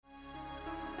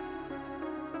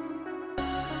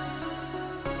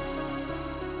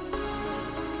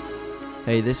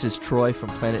Hey, this is Troy from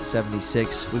Planet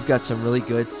 76. We've got some really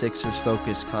good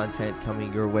Sixers-focused content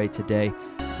coming your way today.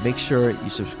 Make sure you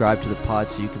subscribe to the pod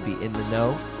so you can be in the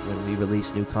know when we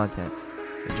release new content.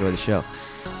 Enjoy the show.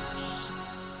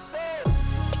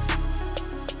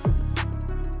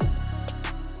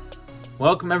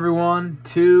 Welcome, everyone,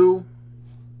 to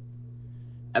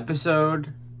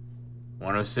episode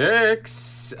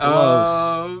 106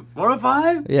 of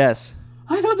 105? Yes.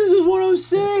 I thought this was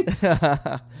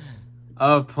 106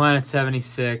 of Planet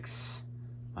 76.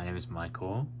 My name is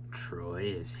Michael. Troy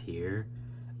is here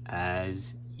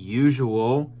as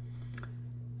usual.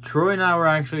 Troy and I were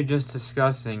actually just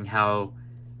discussing how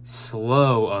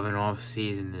slow of an off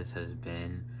season this has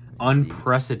been.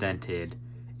 Unprecedented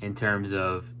in terms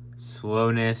of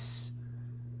slowness,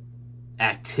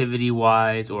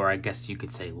 activity-wise, or I guess you could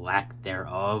say lack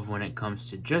thereof when it comes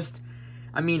to just,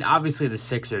 obviously the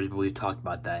Sixers, but we've talked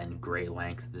about that in great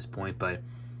length at this point, but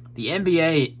the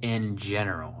NBA in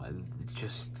general, it's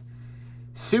just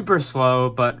super slow,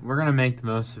 but we're going to make the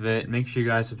most of it. Make sure you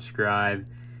guys subscribe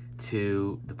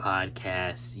to the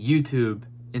podcast, YouTube,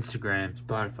 Instagram,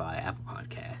 Spotify, Apple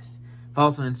Podcasts. Follow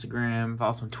us on Instagram,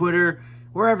 follow us on Twitter.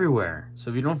 We're everywhere.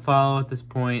 So if you don't follow at this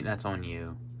point, that's on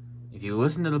you. If you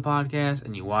listen to the podcast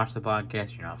and you watch the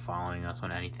podcast, you're not following us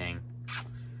on anything,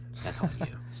 that's on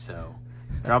you. So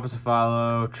drop us a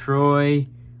follow. Troy,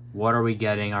 what are we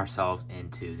getting ourselves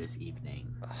into this evening?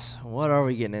 What are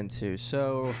we getting into?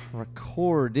 So,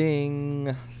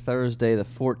 recording Thursday the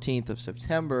 14th of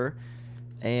September,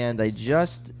 and I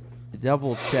just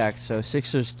double-checked. So,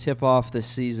 Sixers tip off the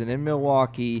season in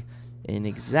Milwaukee in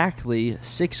exactly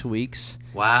 6 weeks.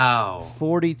 Wow.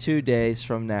 42 days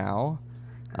from now.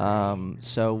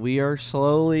 So we are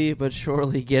slowly but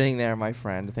surely getting there, my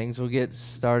friend. Things will get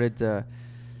started to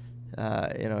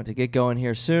get going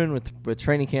here soon with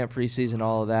training camp, preseason,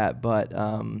 all of that. But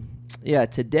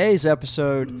today's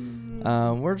episode,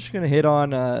 we're just going to hit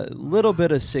on a little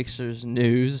bit of Sixers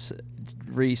news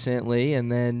recently,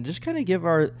 and then just kind of give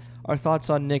our thoughts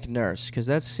on Nick Nurse, because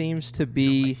that seems to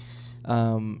be Nice.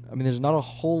 There's not a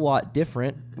whole lot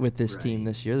different with this team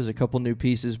this year. There's a couple new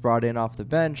pieces brought in off the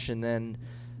bench, and then,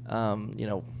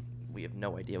 we have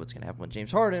no idea what's going to happen with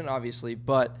James Harden, obviously.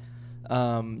 But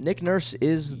Nick Nurse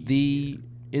is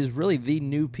really the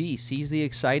new piece. He's the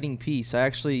exciting piece.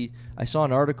 I saw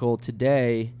an article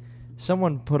today.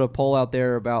 Someone put a poll out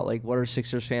there about what are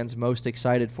Sixers fans most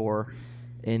excited for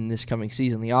in this coming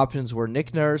season. The options were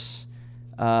Nick Nurse.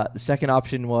 The second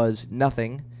option was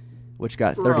nothing, which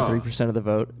got 33% of the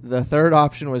vote. The third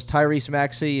option was Tyrese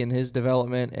Maxey and his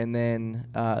development, and then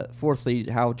fourthly,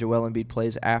 how Joel Embiid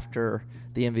plays after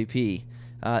the MVP.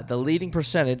 The leading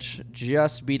percentage,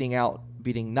 just beating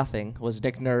nothing, was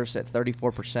Nick Nurse at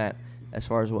 34% as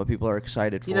far as what people are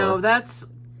excited for.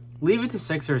 Leave it to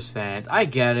Sixers fans. I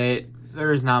get it.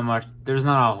 There's not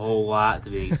a whole lot to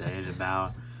be excited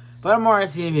about. But I'm already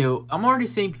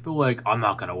seeing people like, I'm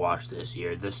not going to watch this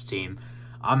team.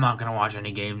 I'm not going to watch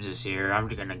any games this year. I'm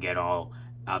just going to get all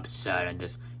upset and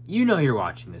just... You know you're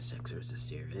watching the Sixers this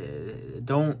year.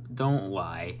 Don't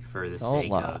lie for the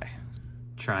sake of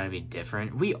trying to be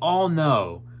different. We all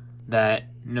know that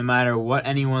no matter what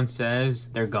anyone says,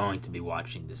 they're going to be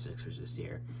watching the Sixers this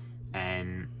year.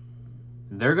 And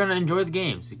they're going to enjoy the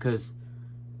games, because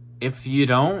if you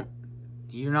don't,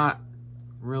 you're not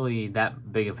really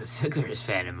that big of a Sixers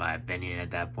fan, in my opinion, at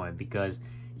that point, because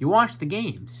you watch the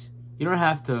games. You don't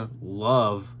have to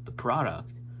love the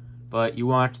product, but you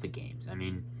watch the games.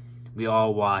 We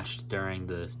all watched during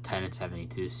the 10 and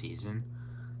 72 season.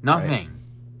 Nothing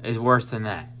is worse than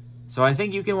that. So I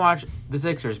think you can watch the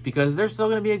Sixers, because they're still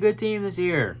going to be a good team this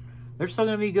year. They're still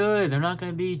going to be good. They're not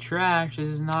going to be trash. This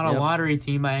is not a lottery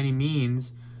team by any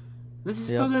means. This is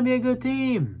still going to be a good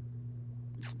team.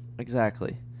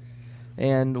 Exactly.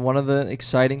 And one of the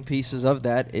exciting pieces of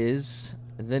that is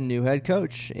the new head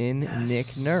coach in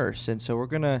Nick Nurse. And so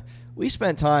we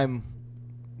spent time,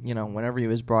 whenever he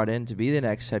was brought in to be the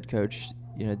next head coach,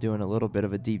 doing a little bit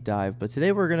of a deep dive. But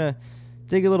today we're going to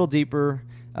dig a little deeper,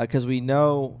 because we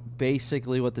know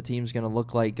basically what the team's going to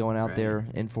look like going out there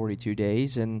in 42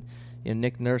 days. And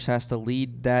Nick Nurse has to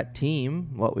lead that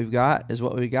team. What we've got is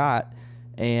what we got.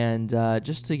 And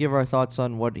just to give our thoughts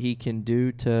on what he can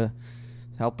do to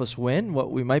help us win,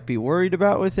 what we might be worried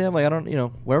about with him.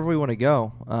 Wherever we want to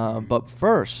go. But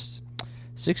first,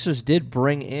 Sixers did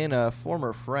bring in a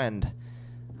former friend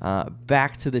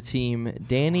back to the team.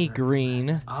 Danny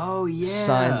Green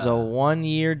signs a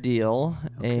 1-year deal.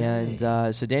 Okay. And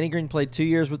so Danny Green played 2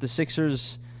 years with the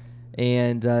Sixers,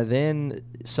 and then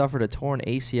suffered a torn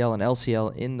ACL and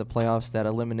LCL in the playoffs, that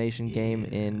elimination game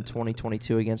in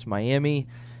 2022 against Miami.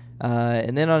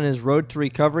 And then on his road to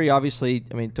recovery, obviously,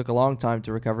 I mean, it took a long time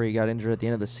to recover. He got injured at the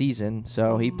end of the season.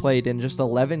 So he played in just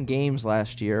 11 games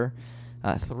last year,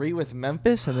 3 with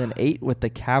Memphis and then 8 with the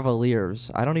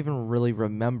Cavaliers. I don't even really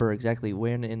remember exactly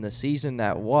when in the season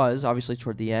that was, obviously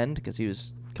toward the end because he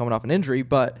was coming off an injury.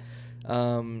 But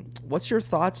what's your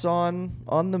thoughts on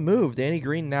the move? Danny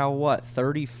Green now,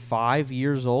 35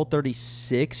 years old,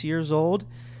 36 years old?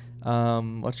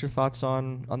 What's your thoughts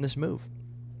on this move?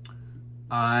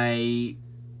 I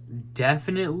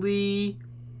definitely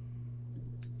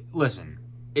listen.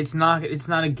 It's not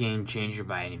a game changer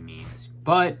by any means,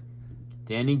 but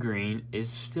Danny Green is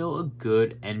still a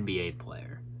good NBA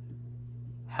player.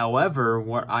 However,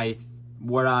 what I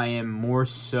am more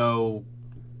so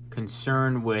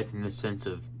concerned with, in the sense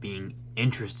of being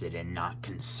interested and not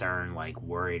concerned, like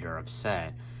worried or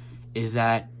upset, is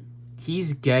that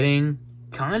he's getting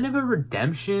kind of a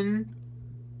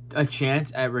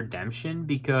chance at redemption,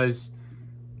 because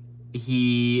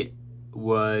he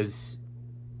was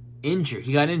injured.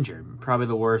 He got injured, probably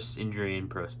the worst injury in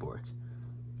pro sports.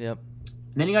 Yep.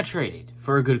 And then he got traded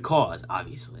for a good cause,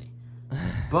 obviously.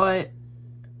 But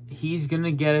he's going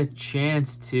to get a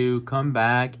chance to come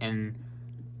back and,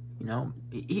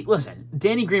 listen,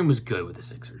 Danny Green was good with the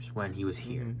Sixers when he was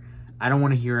here. Mm-hmm. I don't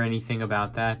want to hear anything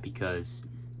about that because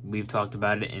we've talked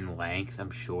about it in length, I'm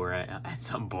sure, at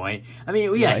some point. I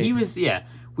mean, yeah, right. He was, yeah.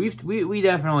 We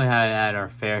definitely had our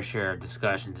fair share of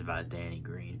discussions about Danny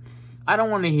Green. I don't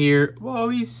want to hear, well,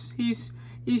 he's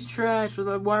trash.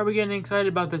 Why are we getting excited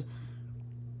about this?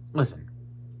 Listen,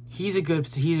 he's a good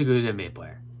NBA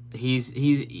player.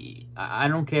 I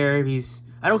don't care if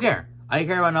I don't care. I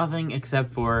care about nothing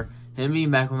except for him being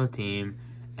back on the team,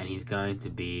 and he's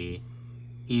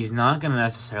not going to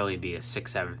necessarily be a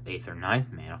 6th, 7th, 8th, or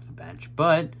 9th man off the bench,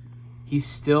 but he's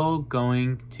still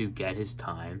going to get his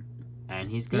time,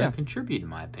 and he's going to contribute, in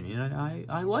my opinion.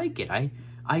 I like it. I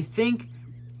think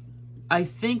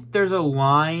there's a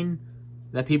line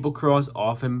that people cross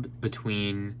often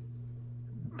between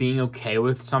being okay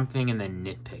with something and then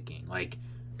nitpicking. Like,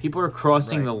 people are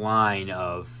crossing the line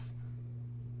of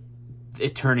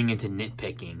it turning into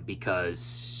nitpicking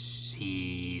because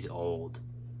he's old,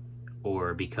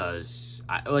 or because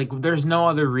there's no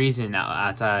other reason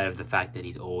outside of the fact that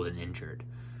he's old and injured.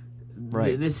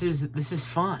 Right. This is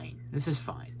fine. This is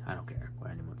fine. I don't care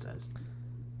what anyone says.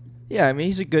 Yeah, I mean,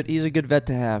 he's a good vet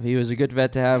to have. He was a good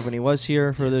vet to have when he was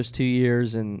here for those 2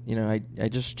 years, and I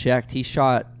just checked. He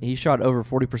shot over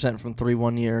 40% from 3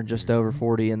 1 year, just over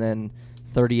 40, and then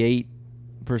 38%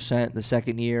 the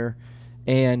second year,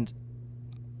 and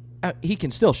he can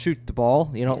still shoot the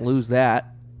ball. You don't lose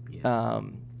that. Yeah.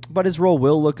 But his role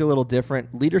will look a little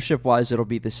different. Leadership-wise, it'll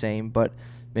be the same, but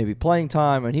maybe playing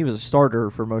time, and he was a starter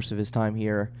for most of his time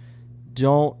here.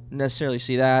 Don't necessarily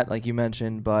see that, like you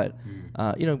mentioned, but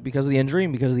because of the injury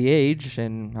and because of the age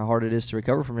and how hard it is to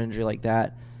recover from an injury like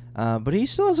that. But he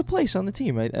still has a place on the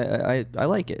team. I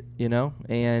like it,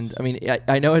 And, I mean,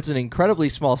 I know it's an incredibly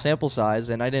small sample size,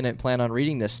 and I didn't plan on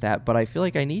reading this stat, but I feel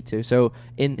like I need to. So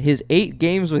in his 8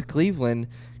 games with Cleveland,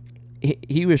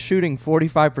 he was shooting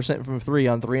 45% from 3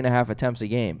 on 3.5 attempts a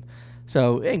game.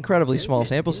 So incredibly small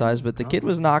sample size, but the kid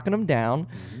was knocking him down.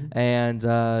 Mm-hmm. And,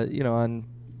 on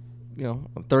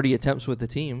 30 attempts with the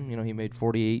team, he made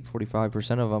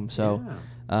 45% of them. So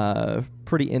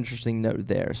pretty interesting note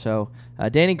there. So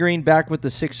Danny Green back with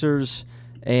the Sixers.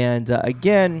 And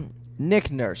again, Nick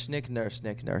Nurse. That's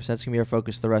going to be our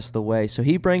focus the rest of the way. So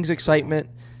he brings excitement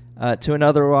to an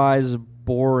otherwise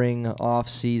boring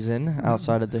offseason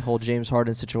outside of the whole James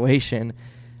Harden situation.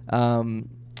 A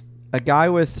guy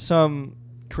with some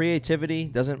creativity,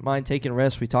 doesn't mind taking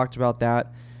risks. We talked about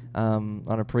that on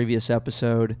a previous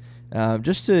episode.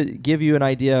 Just to give you an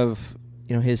idea of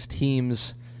his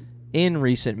teams in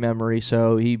recent memory.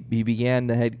 So he became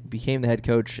the head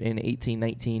coach in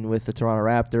 18-19 with the Toronto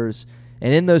Raptors,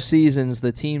 and in those seasons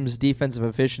the team's defensive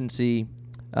efficiency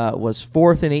was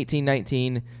 4th in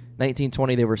 18-19.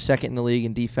 19-20 they were 2nd in the league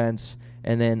in defense,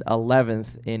 and then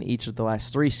 11th in each of the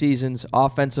last 3 seasons.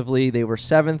 Offensively, they were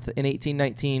 7th in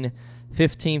 18-19,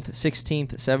 15th,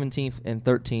 16th, 17th, and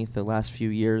 13th the last few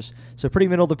years. So pretty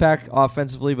middle of the pack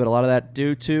offensively, but a lot of that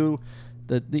due to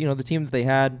the team that they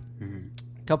had. Mm-hmm.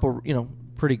 A couple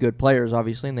pretty good players,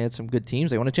 obviously, and they had some good teams.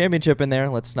 They won a championship in there.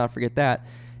 Let's not forget that.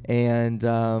 And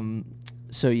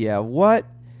what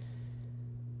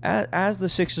as the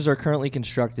Sixers are currently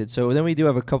constructed, so then we do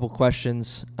have a couple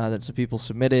questions that some people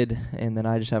submitted, and then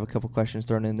I just have a couple questions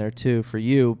thrown in there too for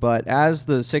you. But as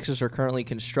the Sixers are currently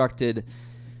constructed,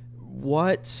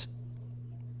 what's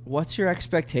your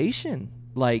expectation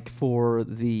like for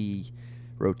the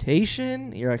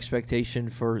rotation, your expectation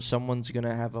for someone's going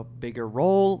to have a bigger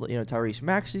role. Tyrese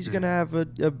Maxey's going to have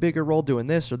a bigger role doing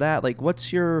this or that. Like,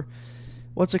 what's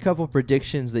a couple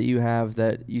predictions that you have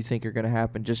that you think are going to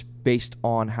happen just based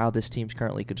on how this team's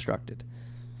currently constructed?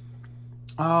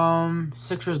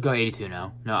 Sixers go 82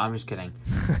 now. No, I'm just kidding.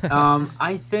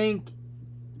 I think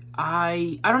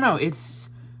I don't know. This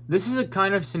is a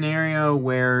kind of scenario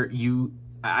where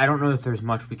I don't know that there's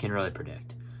much we can really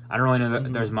predict. I don't really know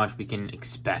that there's much we can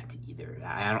expect either.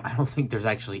 I don't think there's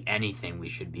actually anything we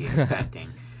should be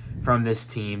expecting from this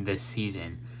team this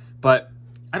season. But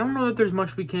I don't know that there's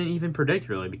much we can even predict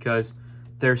really, because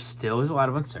there still is a lot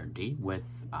of uncertainty with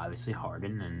obviously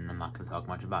Harden, and I'm not going to talk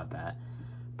much about that.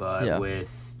 But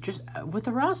with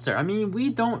the roster, I mean, we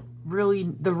don't really.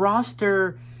 The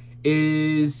roster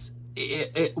is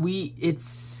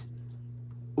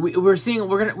we're seeing a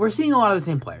lot of the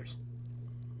same players,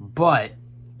 but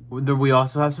we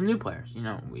also have some new players.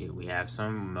 We have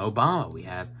some Obama, we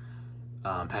have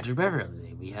Patrick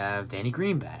Beverley, we have Danny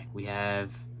Greenback, we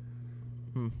have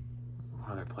what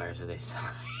other players are they signed?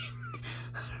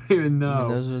 I don't even know. I mean,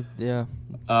 those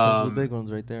are the big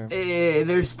ones right there.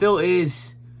 There still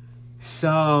is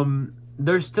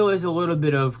a little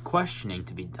bit of questioning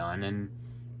to be done, and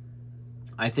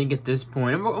I think at this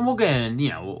point, and we'll get in,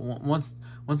 once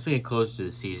we get closer to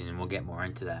the season, and we'll get more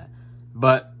into that.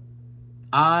 But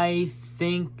I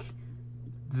think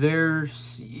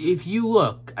if you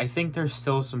look, I think there's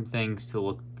still some things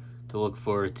to look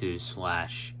forward to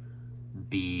 /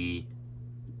 be,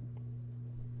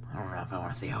 I don't know if I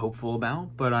want to say hopeful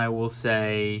about, but I will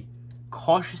say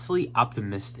cautiously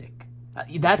optimistic.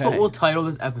 That's what we'll title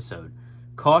this episode.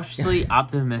 Cautiously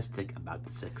optimistic about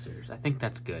the Sixers. I think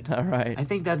that's good. All right. I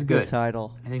think that's good. Good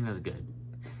title. I think that's good.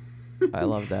 I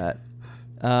love that.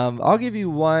 I'll give you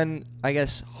one, I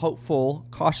guess, hopeful,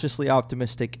 cautiously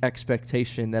optimistic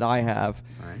expectation that I have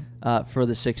for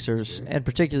the Sixers, and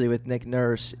particularly with Nick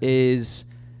Nurse, is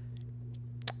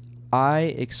I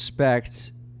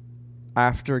expect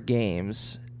after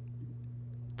games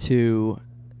to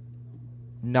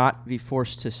not be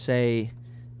forced to say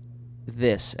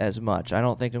this as much. I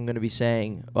don't think I'm going to be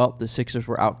saying, well, the Sixers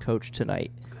were outcoached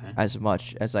tonight as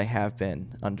much as I have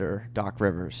been under Doc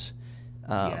Rivers.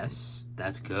 Yes,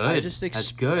 that's good.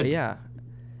 That's good. Yeah.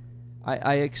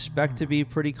 I expect to be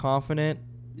pretty confident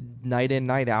night in,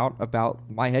 night out about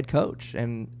my head coach.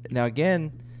 And now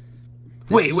again,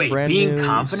 wait, being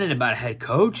confident about a head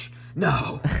coach?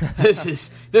 No.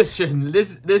 this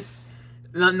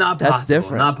not possible. That's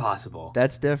different. Not possible.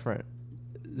 That's different.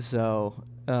 So,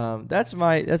 that's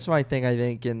my thing, I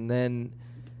think. And then,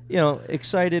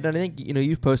 excited. And I think,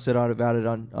 you've posted about it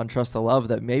on Trust the Love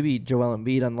that maybe Joel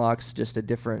Embiid unlocks just a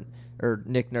different, or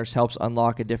Nick Nurse helps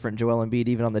unlock a different Joel Embiid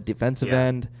even on the defensive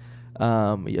end.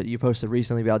 You posted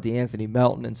recently about DeAnthony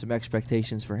Melton and some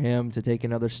expectations for him to take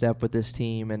another step with this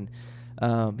team. And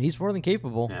he's more than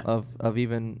capable of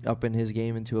even upping his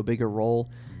game into a bigger role.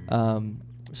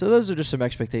 So those are just some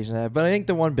expectations I have. But I think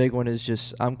the one big one is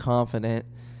just I'm confident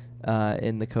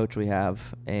in the coach we have,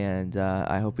 and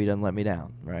I hope he doesn't let me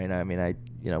down, right? I mean,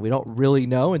 we don't really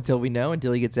know until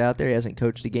he gets out there. He hasn't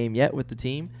coached a game yet with the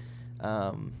team,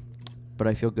 but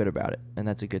I feel good about it, and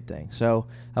that's a good thing. So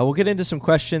we'll get into some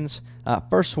questions.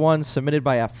 First one submitted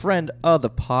by a friend of the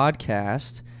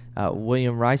podcast,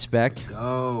 William Reisbeck. Let's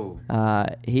go.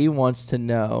 He wants to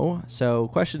know, so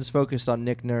questions focused on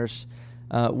Nick Nurse.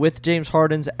 With James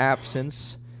Harden's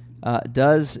absence,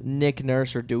 does Nick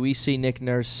Nurse, or do we see Nick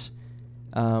Nurse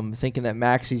thinking that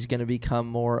Maxey's going to become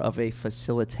more of a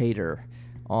facilitator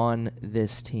on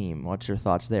this team? What's your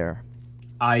thoughts there?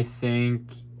 I think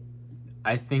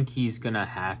he's going to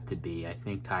have to be. I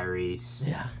think Tyrese.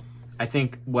 Yeah. I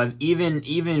think even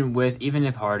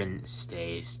if Harden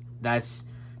stays, that's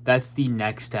the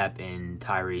next step in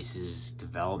Tyrese's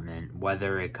development,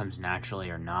 whether it comes naturally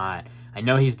or not. I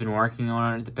know he's been working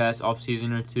on it the past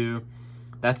offseason or two.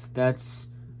 That's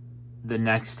the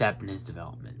next step in his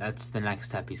development. That's the next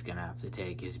step he's going to have to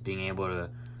take, is being able to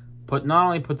not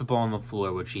only put the ball on the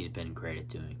floor, which he's been great at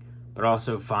doing, but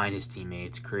also find his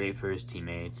teammates, create for his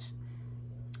teammates,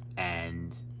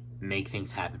 and make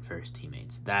things happen for his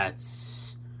teammates.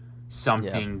 That's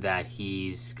something that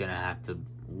he's going to have to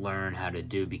learn how to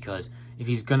do, because if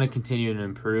he's going to continue to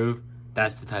improve,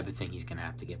 that's the type of thing he's going to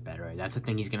have to get better at. That's the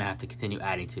thing he's going to have to continue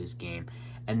adding to his game.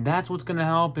 And that's what's going to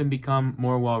help him become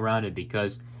more well-rounded,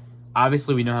 because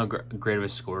obviously we know how great of a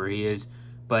scorer he is,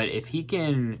 but if he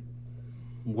can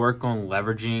work on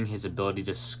leveraging his ability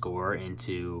to score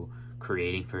into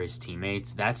creating for his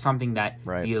teammates, that's something that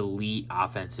the elite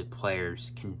offensive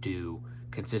players can do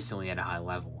consistently at a high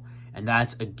level. And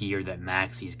that's a gear that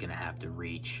Maxey's going to have to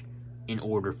reach in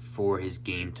order for his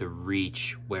game to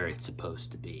reach where it's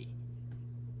supposed to be.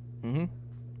 Mm-hmm.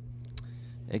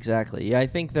 Exactly. Yeah, I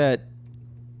think that,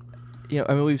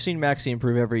 we've seen Maxey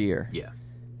improve every year. Yeah.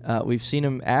 We've seen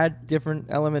him add different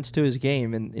elements to his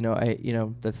game, and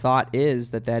the thought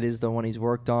is that is the one he's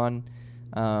worked on,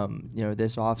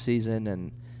 this offseason,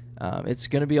 and it's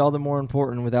going to be all the more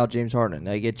important without James Harden.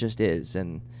 Like, it just is,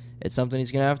 and it's something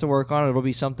he's going to have to work on. It'll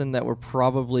be something that we're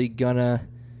probably gonna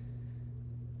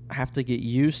have to get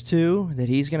used to. That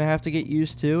he's going to have to get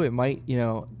used to. It might,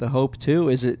 the hope too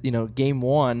is that game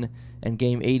 1 and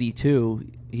game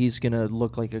 82. He's going to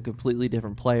look like a completely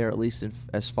different player, at least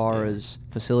as far as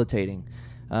facilitating.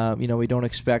 We don't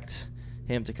expect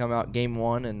him to come out game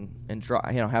 1 and draw,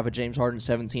 have a James Harden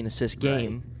 17 assist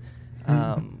game.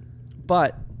 Right.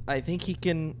 But I think he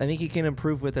can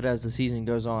improve with it as the season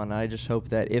goes on. I just hope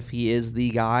that if he is the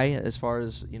guy as far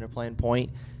as playing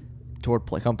point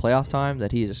come playoff time,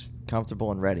 that he is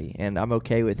comfortable and ready. And I'm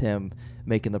okay with him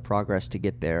making the progress to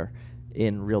get there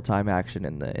in real time action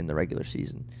in the regular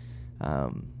season.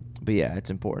 But yeah, it's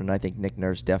important. I think Nick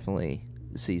Nurse definitely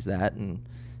sees that, and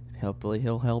hopefully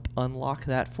he'll help unlock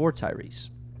that for Tyrese.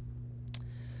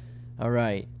 All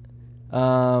right.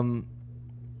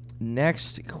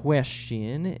 Next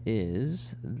question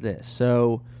is this.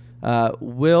 So,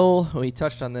 we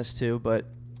touched on this too, but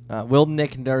will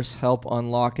Nick Nurse help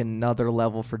unlock another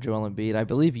level for Joel Embiid? I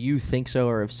believe you think so,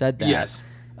 or have said that. Yes.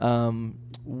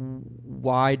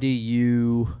 Why do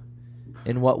you?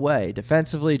 In what way?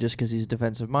 Defensively, just because he's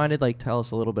defensive-minded? Like, tell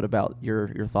us a little bit about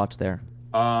your thoughts there.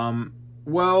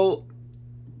 Well,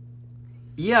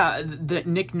 yeah, the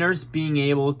Nick Nurse being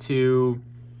able to...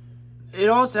 It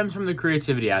all stems from the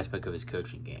creativity aspect of his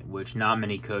coaching game, which not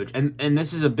many coach... And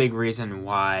this is a big reason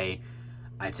why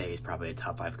I'd say he's probably a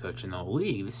top 5 coach in the whole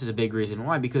league. This is a big reason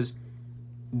why, because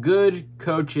good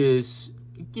coaches...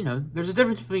 there's a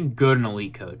difference between good and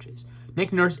elite coaches.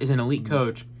 Nick Nurse is an elite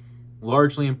coach,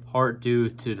 largely in part due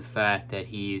to the fact that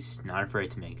he's not afraid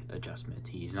to make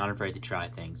adjustments. He's not afraid to try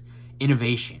things.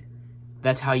 Innovation.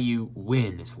 That's how you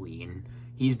win this league. And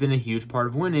he's been a huge part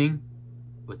of winning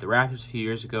with the Raptors a few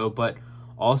years ago, but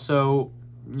also,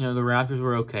 the Raptors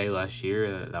were okay last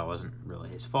year. That wasn't really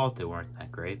his fault. They weren't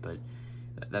that great, but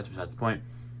that's besides the point.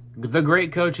 The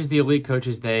great coaches, the elite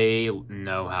coaches, they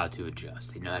know how to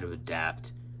adjust. They know how to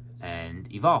adapt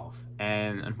and evolve.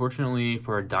 And unfortunately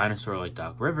for a dinosaur like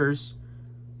Doc Rivers,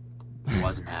 it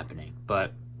wasn't happening.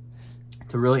 But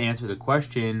to really answer the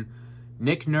question,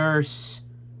 Nick Nurse...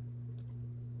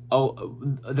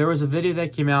 there was a video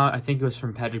that came out, I think it was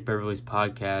from Patrick Beverley's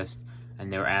podcast,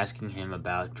 and they were asking him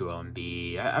about Joel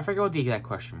Embiid. I forget what the exact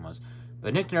question was.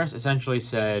 But Nick Nurse essentially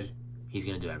said he's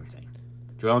going to do everything.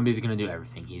 Joel Embiid is going to do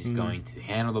everything. He's going to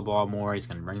handle the ball more. He's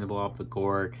going to bring the ball up the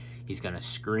court. He's going to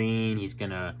screen. He's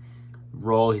going to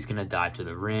roll. He's going to dive to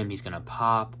the rim. He's going to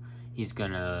pop. He's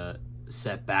going to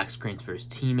set back screens for his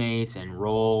teammates and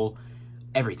roll.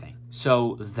 Everything.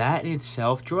 So that in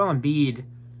itself, Joel Embiid,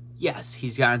 yes,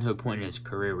 he's gotten to a point in his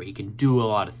career where he can do a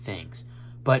lot of things.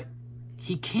 But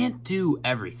he can't do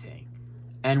everything.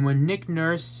 And when Nick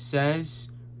Nurse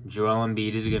says Joel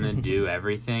Embiid is going to do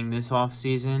everything this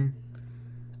offseason,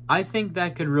 I think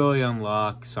that could really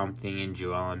unlock something in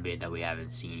Joel Embiid that we haven't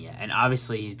seen yet. And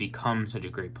obviously, he's become such a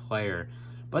great player.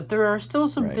 But there are still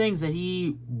some things that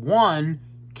he, 1,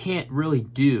 can't really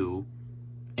do,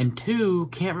 and 2,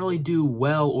 can't really do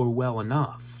well or well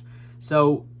enough.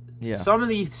 So, some of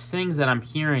these things that I'm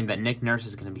hearing that Nick Nurse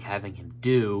is going to be having him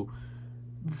do,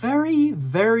 very,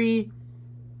 very...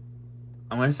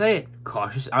 I'm going to say it.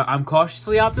 I'm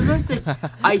cautiously optimistic.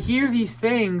 I hear these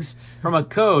things from a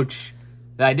coach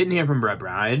that I didn't hear from Brett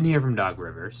Brown. I didn't hear from Doc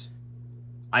Rivers.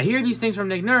 I hear these things from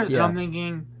Nick Nurse, and I'm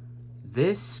thinking,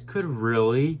 this could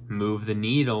really move the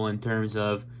needle in terms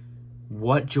of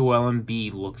what Joel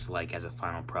Embiid looks like as a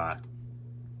final product.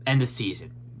 End of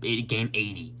season. Game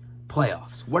 80.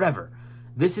 Playoffs. Whatever.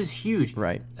 This is huge.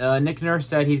 Right. Nick Nurse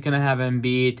said he's going to have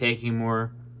Embiid taking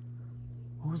more...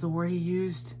 What was the word he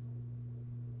used?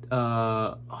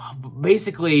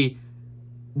 Basically,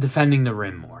 defending the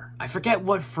rim more. I forget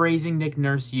what phrasing Nick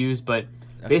Nurse used, but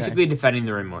basically defending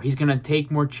the rim more. He's going to take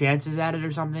more chances at it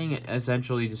or something,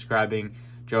 essentially describing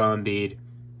Joel Embiid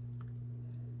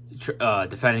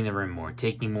defending the rim more,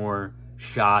 taking more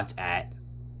shots at,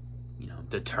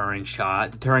 deterring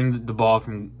the ball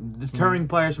from, deterring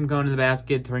players from going to the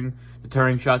basket,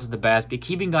 deterring shots at the basket,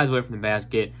 keeping guys away from the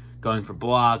basket, going for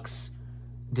blocks,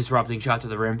 disrupting shots at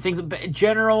the rim, things in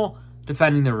general,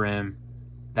 defending the rim.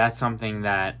 That's something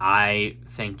that I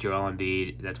think Joel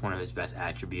Embiid, that's one of his best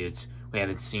attributes. We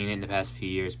haven't seen it in the past few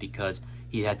years because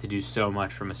he had to do so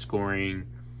much from a scoring,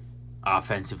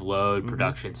 offensive load, Mm-hmm.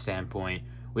 production standpoint.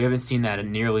 We haven't seen that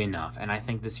nearly enough, and I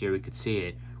think this year we could see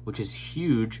it, which is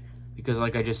huge because,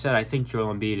 like I just said, I think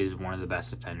Joel Embiid is one of the best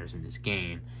defenders in this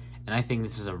game, and I think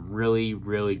this is a really,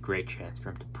 really great chance for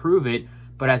him to prove it,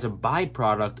 but as a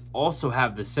byproduct, also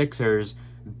have the Sixers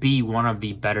be one of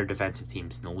the better defensive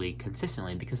teams in the league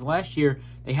consistently, because last year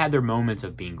they had their moments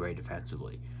of being great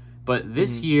defensively. But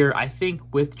this year, I think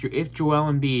if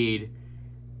Joel Embiid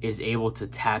is able to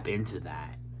tap into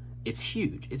that, it's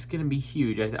huge. It's going to be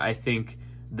huge. I think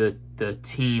the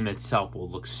team itself will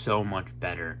look so much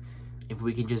better if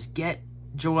we can just get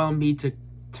Joel Embiid to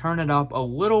turn it up a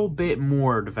little bit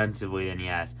more defensively than he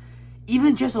has.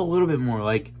 Even just a little bit more.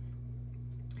 Like,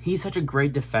 he's such a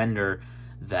great defender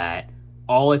that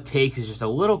all it takes is just a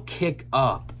little kick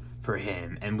up for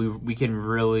him, and we'll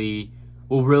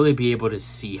really be able to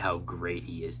see how great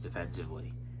he is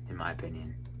defensively, in my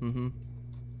opinion. Mm-hmm.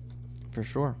 For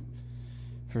sure.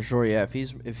 For sure, yeah.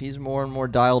 If he's more and more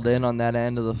dialed in on that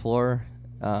end of the floor,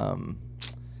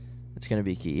 it's going to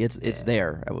be key. It's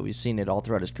there. We've seen it all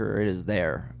throughout his career. It is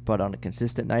there. But on a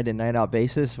consistent night in, night out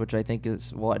basis, which I think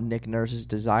is what Nick Nurse is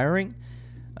desiring,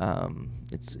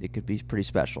 it could be pretty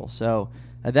special. So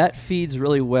that feeds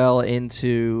really well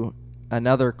into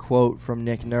another quote from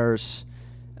Nick Nurse.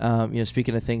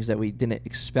 Speaking of things that we didn't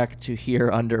expect to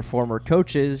hear under former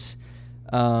coaches,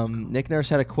 Nick Nurse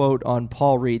had a quote on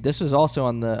Paul Reed. This was also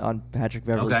on Patrick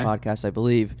Beverley's podcast, I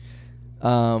believe.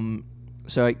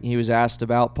 So he was asked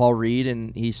about Paul Reed,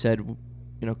 and he said,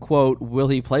 quote, "Will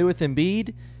he play with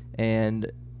Embiid?"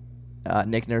 And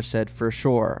Nick Nurse said, "For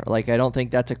sure. Like, I don't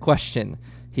think that's a question.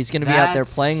 He's going to be out there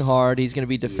playing hard. He's going to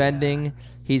be defending. Yeah.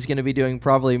 He's going to be doing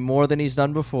probably more than he's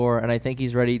done before, and I think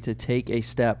he's ready to take a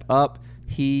step up.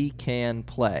 He can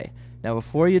play." Now,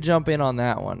 before you jump in on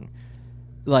that one,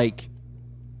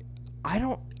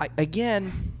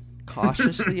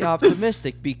 cautiously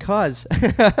optimistic because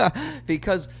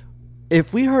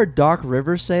if we heard Doc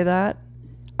Rivers say that,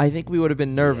 I think we would have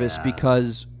been nervous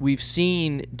because we've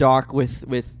seen Doc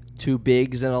with two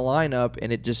bigs in a lineup,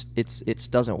 and it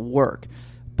doesn't work.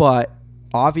 But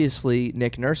obviously,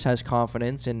 Nick Nurse has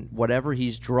confidence in whatever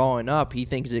he's drawing up. He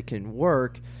thinks it can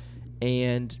work,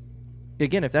 and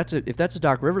again, if that's a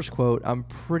Doc Rivers quote, I'm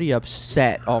pretty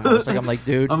upset almost. I'm like,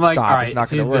 dude, stop. Right, it's not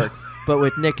going to work. But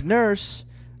with Nick Nurse,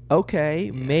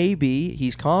 okay, maybe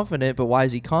he's confident, but why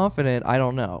is he confident? I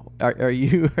don't know. Are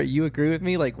you agree with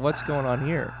me? Like, what's going on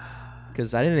here?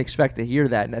 Because I didn't expect to hear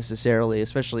that necessarily,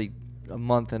 especially a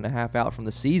month and a half out from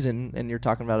the season, and you're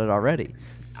talking about it already.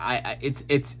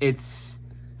 It's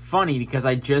funny because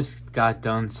I just got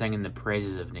done singing the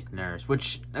praises of Nick Nurse,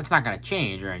 which that's not going to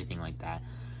change or anything like that.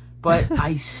 But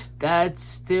that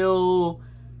still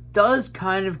does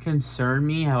kind of concern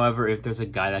me. However, if there's a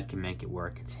guy that can make it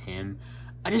work, it's him.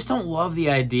 I just don't love the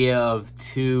idea of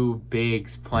two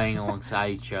bigs playing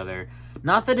alongside each other.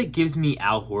 Not that it gives me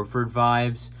Al Horford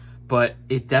vibes, but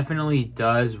it definitely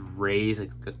does raise a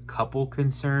couple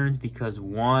concerns because,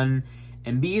 one,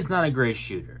 Embiid's not a great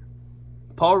shooter.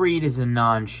 Paul Reed is a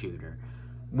non-shooter.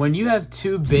 When you have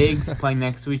two bigs playing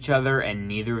next to each other and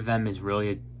neither of them is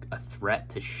really a threat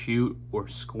to shoot or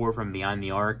score from behind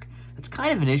the arc, it's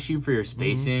kind of an issue for your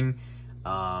spacing.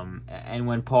 And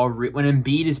when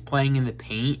Embiid is playing in the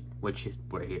paint, which is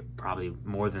where he probably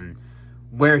more than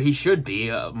where he should be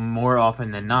more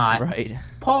often than not, right?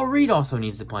 Paul Reed also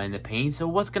needs to play in the paint. So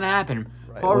what's going to happen?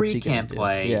 Right. Paul Reed can't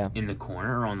play in the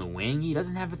corner or on the wing. He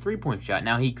doesn't have a 3-point shot.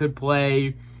 Now he could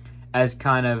play as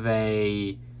kind of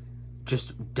a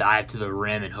just dive to the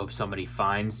rim and hope somebody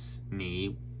finds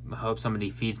me. Hope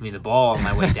somebody feeds me the ball on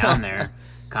my way down there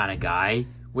kind of guy,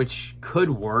 which could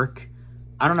work.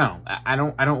 I don't know. I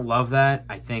don't love that.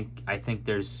 I think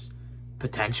there's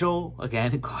potential.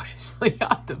 Again, cautiously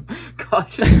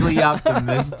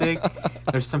optimistic.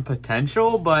 There's some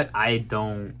potential, but I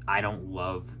don't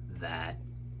love that.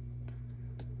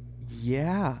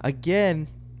 Yeah. Again,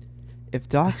 if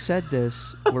Doc said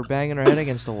this, we're banging our head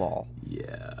against the wall.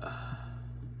 Yeah.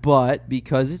 But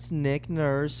because it's Nick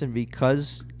Nurse and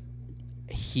because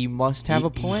he must have a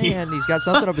plan. He's got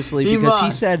something up his sleeve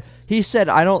because he said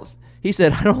I don't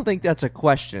think that's a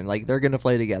question. Like, they're going to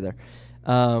play together.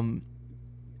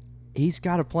 He's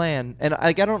got a plan. And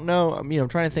I don't know, I'm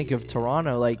trying to think of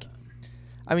Toronto,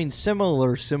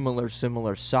 similar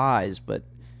size, but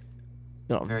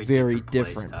very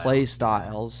different play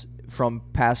styles from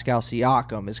Pascal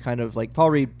Siakam is kind of like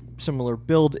Paul Reed, similar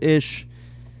build-ish,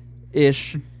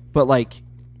 but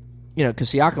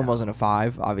because Siakam wasn't a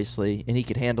 5, obviously, and he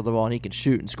could handle the ball and he could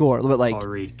shoot and score. But Paul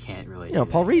Reed can't really.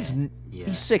 Paul Reed's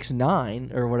he's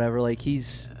 6'9" or whatever.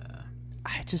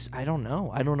 I don't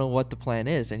know. I don't know what the plan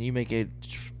is. And you make a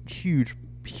huge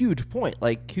point,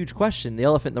 like huge question. The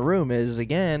elephant in the room is,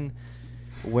 again,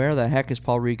 where the heck is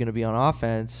Paul Reed going to be on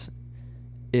offense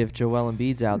if Joel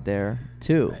Embiid's out there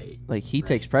too? Right. Like he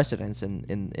takes precedence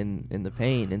in the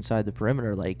paint inside the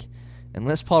perimeter. Like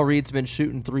unless Paul Reed's been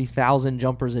shooting 3,000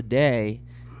 jumpers a day,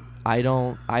 I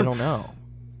don't know.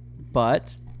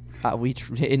 But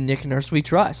in Nick Nurse we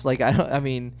trust. Like I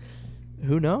mean,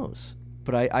 who knows?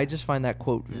 But I just find that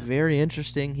quote very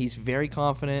interesting. He's very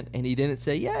confident, and he didn't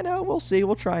say, "Yeah, no, we'll see.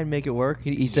 We'll try and make it work."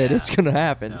 He said it's going to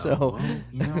happen. So well,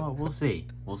 you know what? We'll see.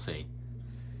 We'll see.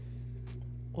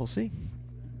 We'll see.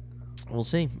 We'll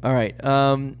see. All right.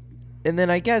 And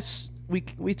then I guess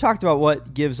we talked about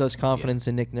what gives us confidence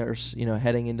in Nick Nurse,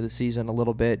 heading into the season a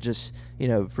little bit. Just,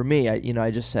 for me,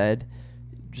 I just said,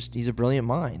 he's a brilliant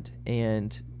mind.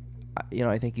 And,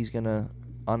 I think he's going to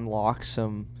unlock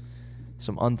some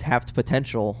untapped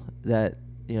potential that,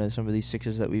 some of these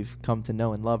Sixers that we've come to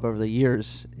know and love over the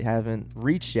years haven't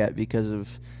reached yet because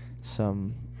of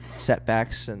some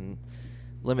setbacks and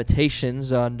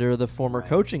limitations under the former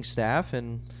coaching staff.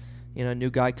 And, a new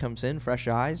guy comes in, fresh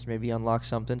eyes, maybe unlocks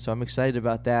something. So I'm excited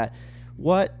about that.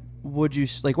 What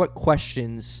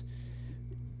questions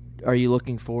are you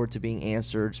looking forward to being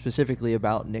answered specifically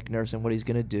about Nick Nurse and what he's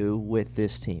going to do with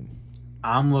this team?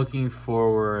 I'm looking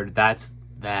forward.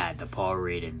 The Paul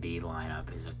Reed and Embiid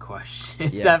lineup is a question.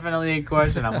 It's definitely a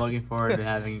question. I'm looking forward to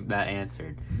having that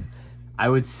answered. I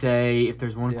would say, if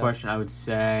there's one question, I would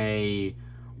say,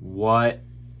 what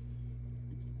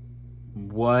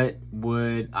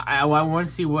would I want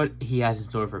to see what he has in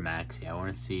store for Maxey. I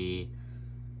want to see.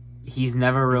 He's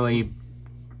never really.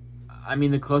 I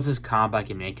mean, the closest comp I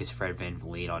can make is Fred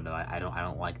VanVleet, although I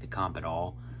don't like the comp at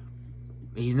all.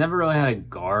 He's never really had a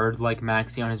guard like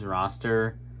Maxey on his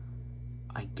roster.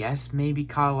 I guess maybe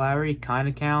Kyle Lowry kind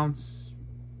of counts.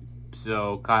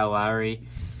 So Kyle Lowry,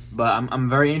 but I'm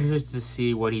very interested to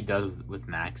see what he does with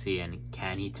Maxey, and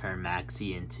can he turn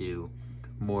Maxey into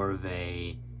more of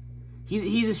a.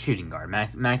 He's a shooting guard.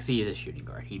 Maxey is a shooting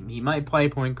guard. He might play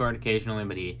point guard occasionally,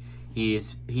 but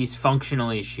he's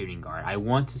functionally a shooting guard. I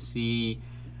want to see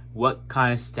what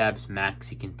kind of steps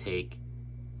Maxey can take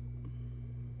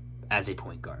as a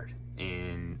point guard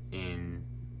in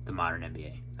the modern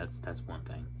NBA. That's one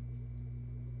thing.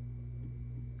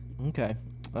 Okay.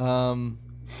 I'm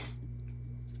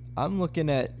looking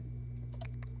at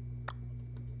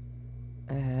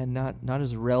not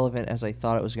as relevant as I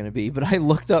thought it was going to be, but I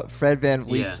looked up Fred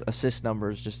VanVleet's assist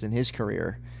numbers just in his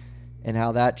career and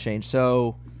how that changed.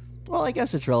 So, well, I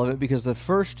guess it's relevant because the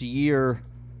first year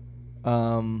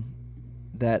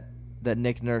that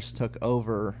Nick Nurse took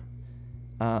over,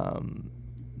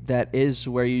 that is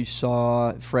where you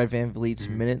saw Fred VanVleet's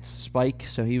minutes spike.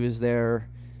 So he was there.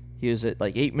 He was at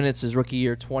like 8 minutes his rookie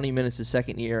year, 20 minutes his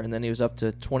second year, and then he was up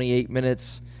to 28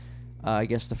 minutes, I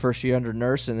guess, the first year under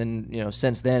Nurse. And then,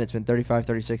 since then it's been 35,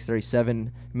 36,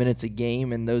 37 minutes a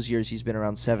game. And those years he's been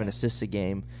around 7 assists a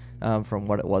game from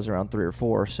what it was around 3 or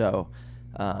 4. So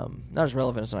not as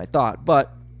relevant as I thought.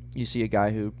 But you see a guy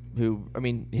who I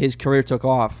mean, his career took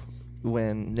off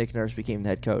when Nick Nurse became the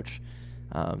head coach.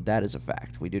 That is a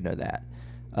fact. We do know that.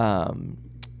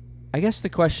 I guess the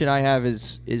question I have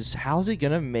is how's he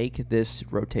going to make this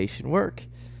rotation work?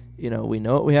 We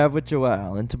know what we have with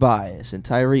Joel and Tobias and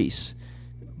Tyrese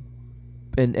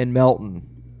and Melton.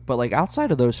 But, like,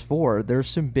 outside of those 4, there's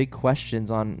some big questions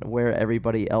on where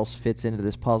everybody else fits into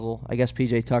this puzzle. I guess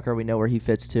P.J. Tucker, we know where he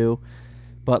fits too.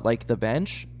 But, like, the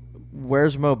bench,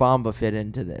 where's Mo Bamba fit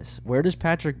into this? Where does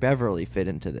Patrick Beverley fit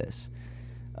into this?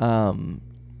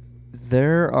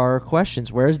 There are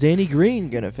questions. Where's Danny Green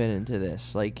going to fit into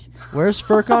this? Like, where's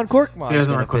Furkan Korkmaz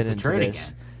going to fit into this?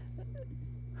 Again.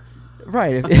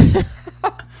 Right.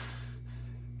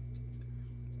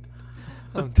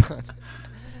 I'm done.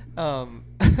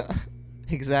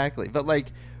 Exactly. But, like,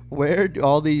 where do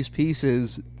all these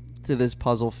pieces to this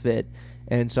puzzle fit?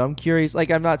 And so I'm curious.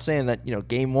 Like, I'm not saying that,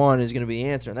 game 1 is going to be the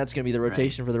answer, and that's going to be the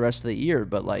rotation for the rest of the year.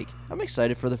 But, like, I'm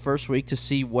excited for the first week to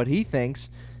see what he thinks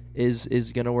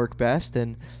is going to work best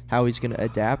and how he's going to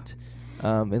adapt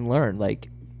and learn. Like,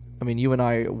 I mean, you and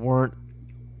I weren't,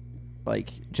 like,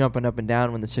 jumping up and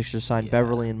down when the Sixers signed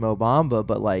Beverly and Mo Bamba,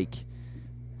 but, like,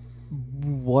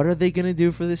 what are they going to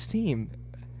do for this team?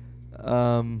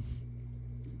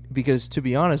 Because, to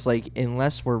be honest, like,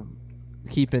 unless we're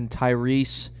keeping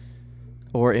Tyrese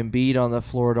or Embiid on the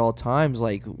floor at all times,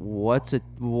 like, what's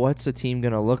a team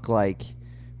going to look like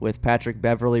with Patrick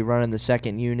Beverley running the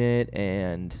second unit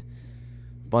and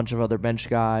a bunch of other bench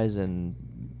guys and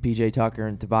P.J. Tucker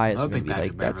and Tobias? I hope maybe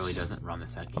Patrick like Beverley doesn't run the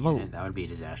second unit. That would be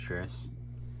disastrous.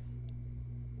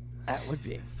 That would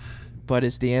be. But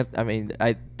it's I mean,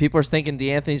 people are thinking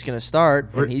DeAnthony's going to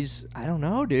start, and he's. I don't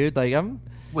know, dude. Like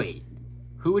Wait,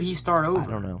 who would he start over? I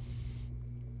don't know.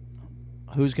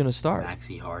 Who's going to start?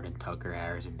 Maxey, Harden, Tucker,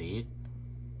 Harris, Embiid.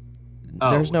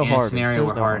 There's no in Harden. A scenario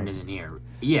where Harden isn't here.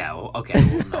 Yeah. Well, okay.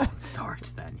 Well, no, it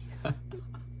starts then.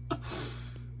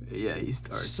 Yeah, he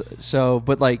starts. So,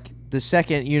 but like the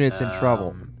second unit's in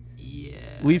trouble. Yeah.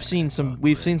 We've seen some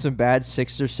bad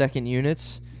Sixers second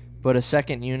units, but a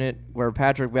second unit where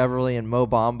Patrick Beverly and Mo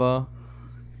Bamba.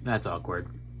 That's awkward.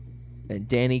 And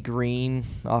Danny Green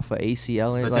off of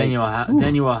ACL. But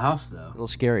Daniel House though. A little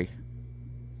scary.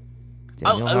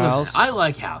 Listen, I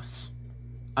like House.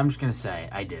 I'm just gonna say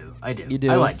I do. You do.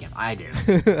 I like him. I do.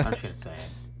 I'm just gonna say it.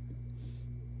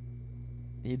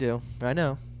 You do. I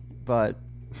know, but.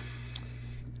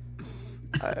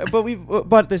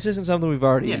 But this isn't something we've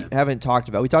already haven't talked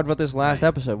about. We talked about this last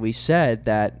episode. We said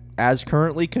that as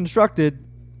currently constructed,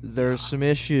 there's some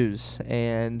issues,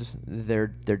 and there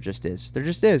just is. There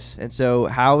just is. And so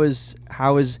how is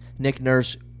Nick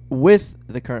Nurse with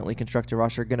the currently constructed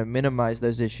roster going to minimize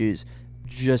those issues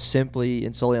just simply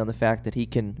and solely on the fact that he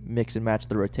can mix and match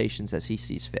the rotations as he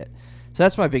sees fit? So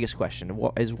that's my biggest question: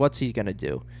 what's he going to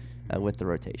do with the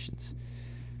rotations?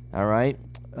 All right.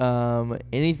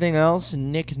 Anything else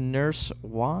Nick Nurse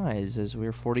wise as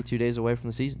we're 42 days away from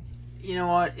the season? You know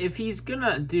what? If he's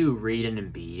gonna do Reed and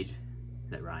Embiid,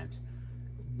 that rhymes,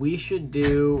 we should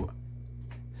do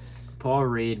Paul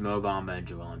Reed, Mo Bamba, and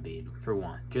Joel Embiid for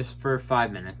one. Just for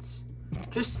 5 minutes.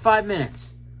 Just 5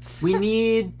 minutes.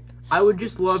 I would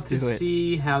just love to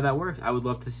see how that works. I would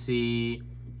love to see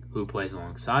who plays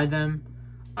alongside them.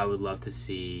 I would love to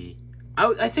see...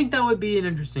 I think that would be an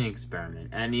interesting experiment.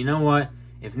 And you know what?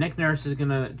 If Nick Nurse is going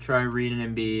to try Reed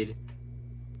and Embiid,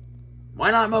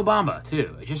 why not Mo Bamba,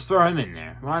 too? Just throw him in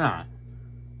there. Why not?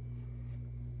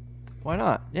 Why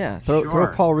not? Yeah.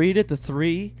 Throw Paul Reed at the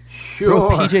 3. Sure.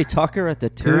 Throw PJ Tucker at the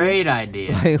 2. Great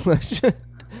idea.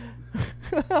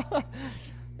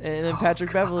 And then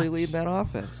Patrick Beverly leading that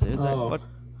offense. Dude. What?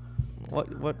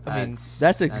 I mean,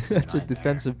 that's a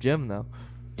defensive gym, though.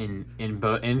 In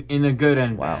a good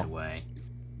and bad way.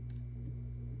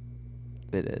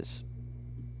 It is.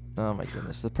 Oh my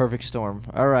goodness, the perfect storm.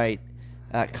 All right,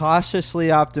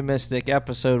 cautiously optimistic,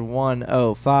 episode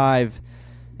 105,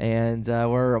 and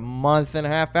we're a month and a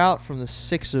half out from the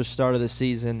Sixers start of the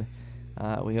season.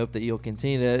 We hope that you'll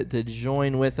continue to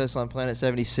join with us on Planet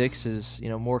 76. As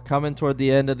more coming toward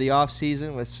the end of the off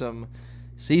season with some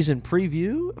season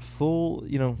preview, full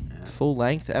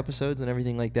length episodes and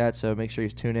everything like that. So make sure you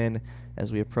tune in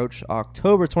as we approach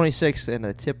October 26th and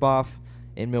a tip off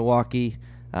in Milwaukee.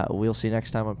 We'll see you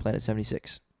next time on Planet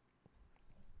 76.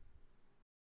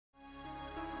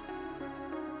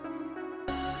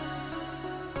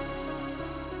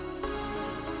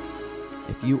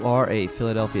 If you are a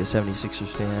Philadelphia 76ers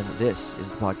fan, this is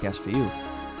the podcast for you.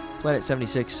 Planet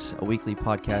 76, a weekly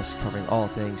podcast covering all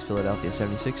things Philadelphia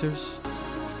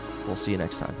 76ers. We'll see you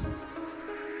next time.